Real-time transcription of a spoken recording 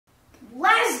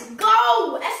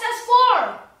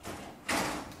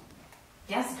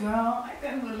girl. I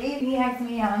couldn't believe he asked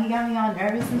me out. He got me all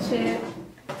nervous and shit.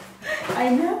 I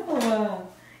know.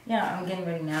 Yeah, I'm getting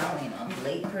ready now. You know, I'm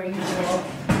late per usual.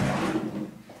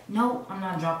 No, I'm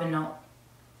not dropping no.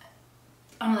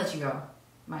 I'm gonna let you go.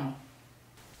 Bye.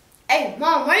 Hey,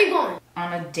 Mom, where are you going?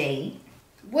 On a date.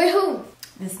 With who?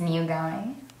 This new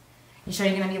guy. You sure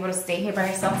you're gonna be able to stay here by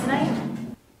yourself tonight?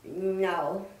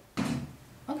 No.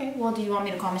 Okay, well, do you want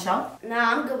me to call Michelle?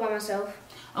 Nah, I'm good by myself.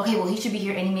 Okay, well, he should be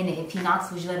here any minute. If he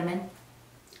knocks, would you let him in?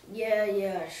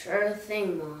 Yeah, sure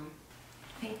thing, Mom.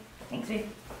 Okay, thanks, babe.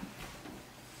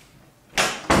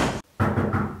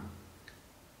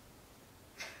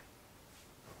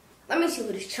 Let me see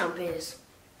who this chump is.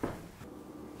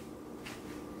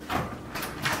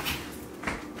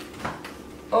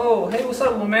 Oh, hey, what's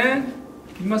up, little man?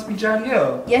 You must be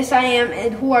JADIEL. Yes, I am.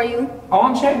 And who are you? Oh,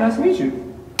 I'm Chad. Nice to meet you.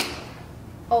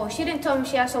 Oh, she didn't tell me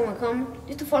she had someone coming.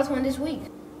 It's the fourth one this week.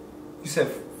 You said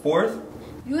fourth?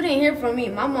 You didn't hear from me.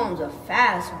 My mom's a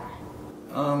fast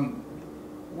one.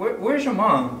 Where's your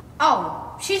mom?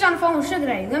 Oh, she's on the phone with Sugar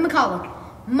Daddy. Let me call her.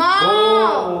 Mom!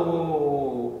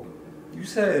 Oh, you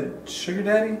said Sugar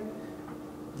Daddy?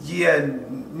 Yeah,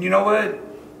 you know what?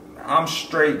 I'm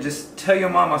straight. Just tell your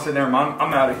mom I said, never mind.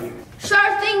 I'm out of here.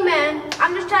 Sure thing, man.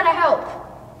 I'm just trying to help.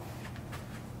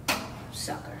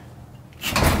 Sucker.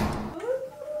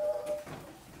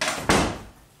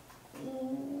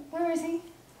 Where is he?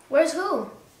 Where's who?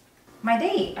 My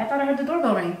date. I thought I heard the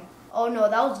doorbell ring. Oh no,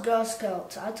 that was Girl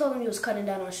Scouts. I told him he was cutting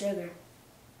down on sugar.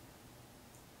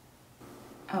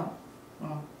 Oh,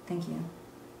 well, thank you.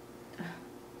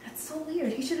 That's so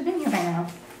weird. He should have been here by now.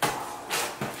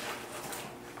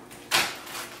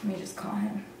 Let me just call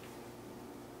him.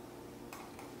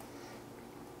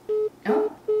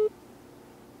 Oh.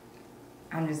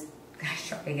 I'm just gonna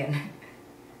try again.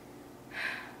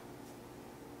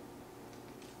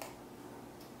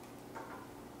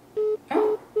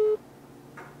 Oh.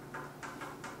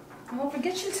 Well,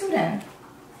 forget you too then.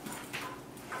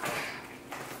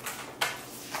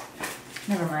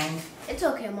 Never mind. It's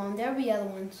okay, Mom. There'll be other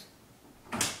ones.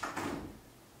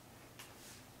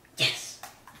 Yes.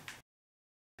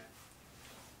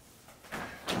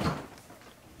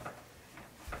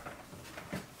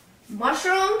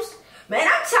 Mushrooms? Man,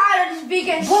 I'm tired of this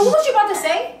vegan Well, what was you about to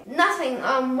say? Nothing.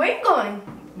 Where you going?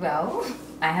 Well,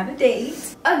 I have a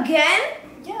date. Again?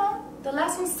 Yeah, the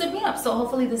last one stood me up, so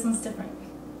hopefully this one's different.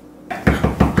 I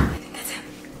think that's him.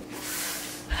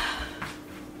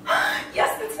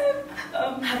 Yes, that's him.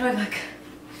 How do I look?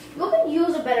 You could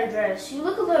use a better dress. You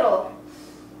look a little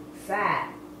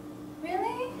fat.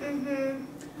 Really? Mm-hmm.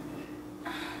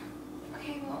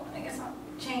 Okay, well, I guess I'll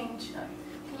change. Can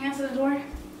you answer the door?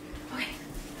 Okay.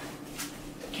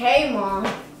 Okay, Mom.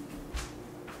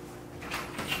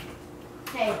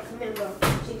 Hey, come here, bro.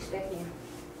 She's expecting you.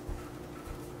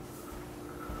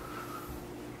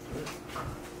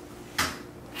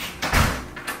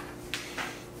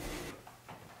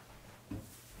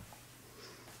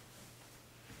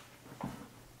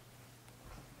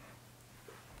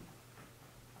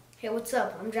 Hey, what's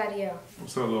up? I'm JADIEL.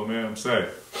 What's up, little man? I'm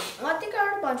safe. Oh, I think I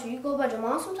heard about you. You go by your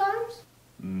mom sometimes?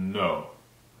 No.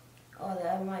 Oh,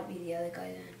 that might be the other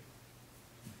guy then.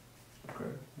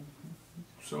 Okay.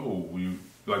 So, you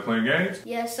like playing games?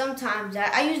 Yeah, sometimes.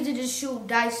 I used to just shoot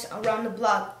dice around the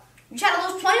block. You try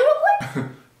to lose 20 real quick?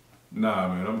 Nah,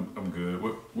 man. I'm good.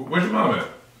 Where's your mom at?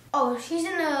 Oh, she's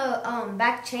in the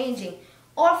back changing.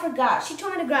 Oh, I forgot. She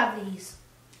told me to grab these.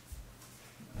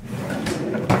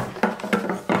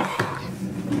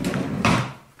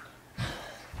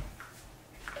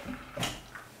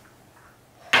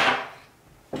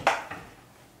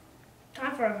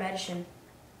 Time for her medicine.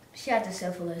 She had the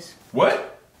syphilis.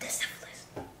 What? The syphilis.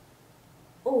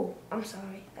 Oh, I'm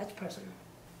sorry. That's personal.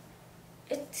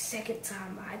 It's the second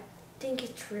time. I think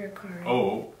it's reoccurring.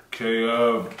 Oh, okay.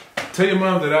 Tell your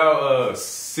mom that I'll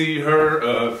see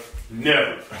her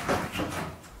never.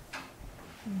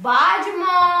 Bye,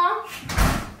 Jamal.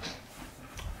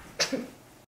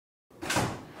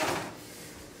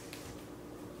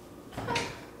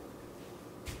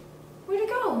 Where'd he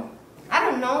go? I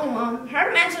don't know, Mom.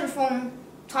 Heard him answer the phone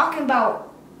talking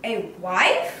about a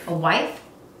wife? A wife?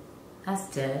 That's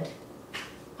dead.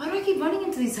 Why do I keep running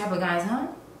into these type of guys, huh?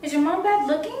 Is your mom bad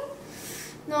looking?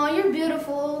 No, you're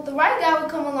beautiful. The right guy would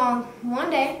come along one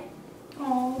day.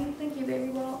 Oh, thank you, baby.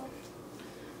 Well,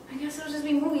 I guess it'll just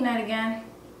be movie night again.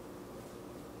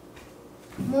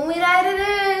 Movie night it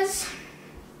is.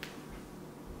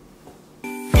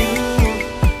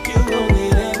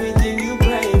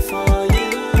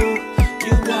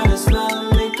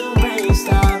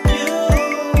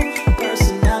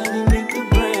 Personality make the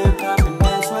brain pop, and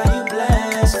that's why you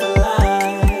blessed for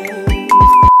life.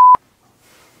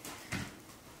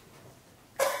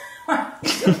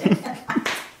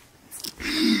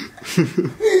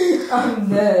 I'm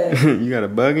dead. You got a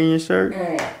bug in your shirt?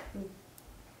 Alright.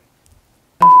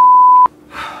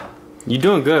 You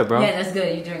doing good, bro. Yeah, that's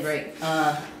good. You're doing great.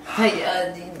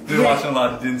 Been watching a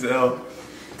lot of Denzel.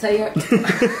 Tell your.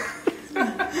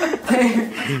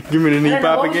 Give me the knee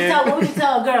pop What again. would you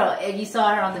tell a girl if you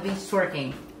saw her on the beach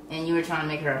twerking and you were trying to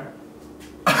make her?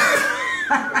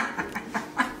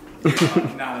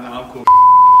 Nah, I'm cool.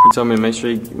 He told me to make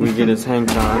sure we get his hang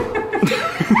time.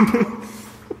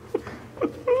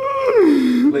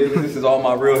 Ladies, this is all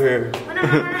my real hair.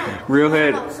 No. Real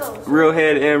head, real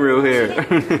head and real hair.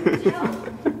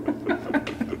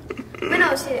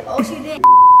 No, she did.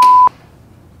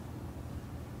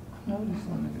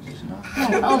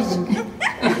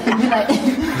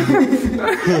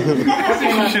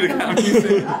 You should have got me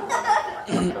sick.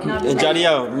 And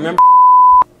Jadiel, remember?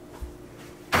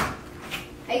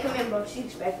 Hey, come here, bro. She's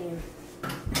expecting you.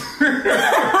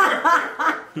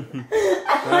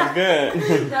 That's good.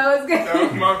 That was good. That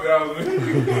was my bad.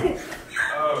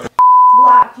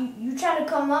 Block, you try to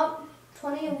come up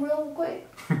 20 real quick?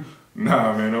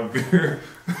 Nah, man, I'm here.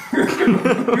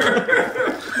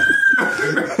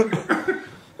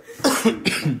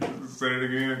 Say it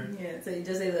again. Yeah, so you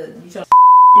just say the. You try.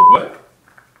 The what?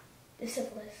 The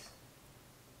syphilis.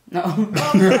 No. I'm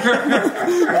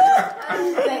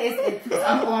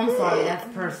sorry.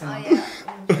 That's personal. Oh, yeah.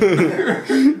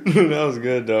 That was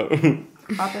good though. I'm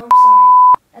sorry.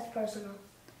 That's personal.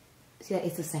 See,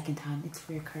 it's the second time. It's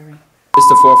reoccurring. It's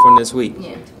the fourth one this week.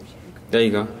 Yeah. There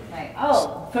you go. Like,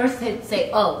 oh, first hit say,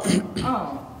 oh.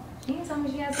 Oh. She didn't tell me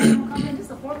she had some comment. This is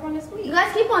the fourth one this week. You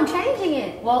guys keep on changing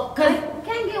it. Well, cause I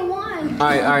can't get one. All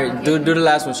right. Do the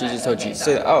last one she just told you.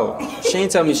 Say, oh, she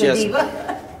ain't tell me she has.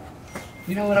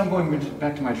 You know what? I'm going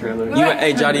back to my trailer. You,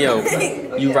 hey,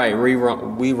 Jadiel, you right. We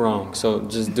wrong. So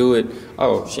just do it.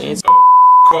 Oh, she ain't.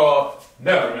 Call.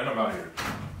 Never, man. I'm out here.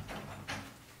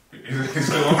 Is it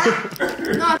still on?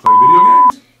 No. Play video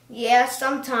games? Yeah,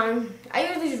 sometimes. I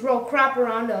usually just roll crap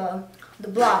around the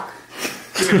block.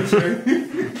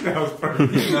 That was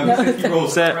perfect. You roll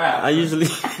Say, crap. I usually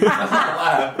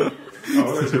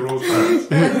Oh, that's your roll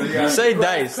fast. say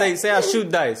dice. Say I shoot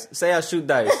dice. Say I shoot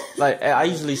dice. Like I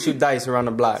usually shoot dice around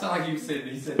the block. It's not like you said.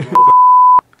 He said.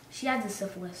 She had the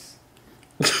syphilis.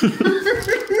 Let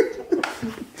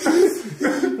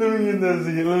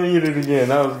me get it again.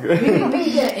 That was good.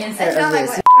 we get an insert That sounds of like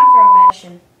this. time for a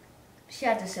medicine. She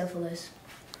had the syphilis.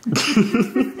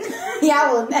 Yeah, I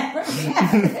will never.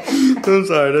 I'm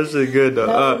sorry. That shit good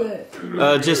though.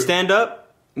 Good. Just stand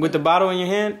up with the bottle in your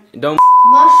hand. Don't.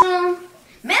 Mushroom.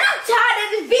 Man, I'm tired of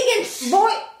this vegan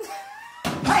boy.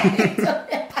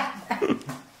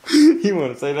 You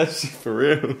want to say that shit for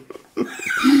real?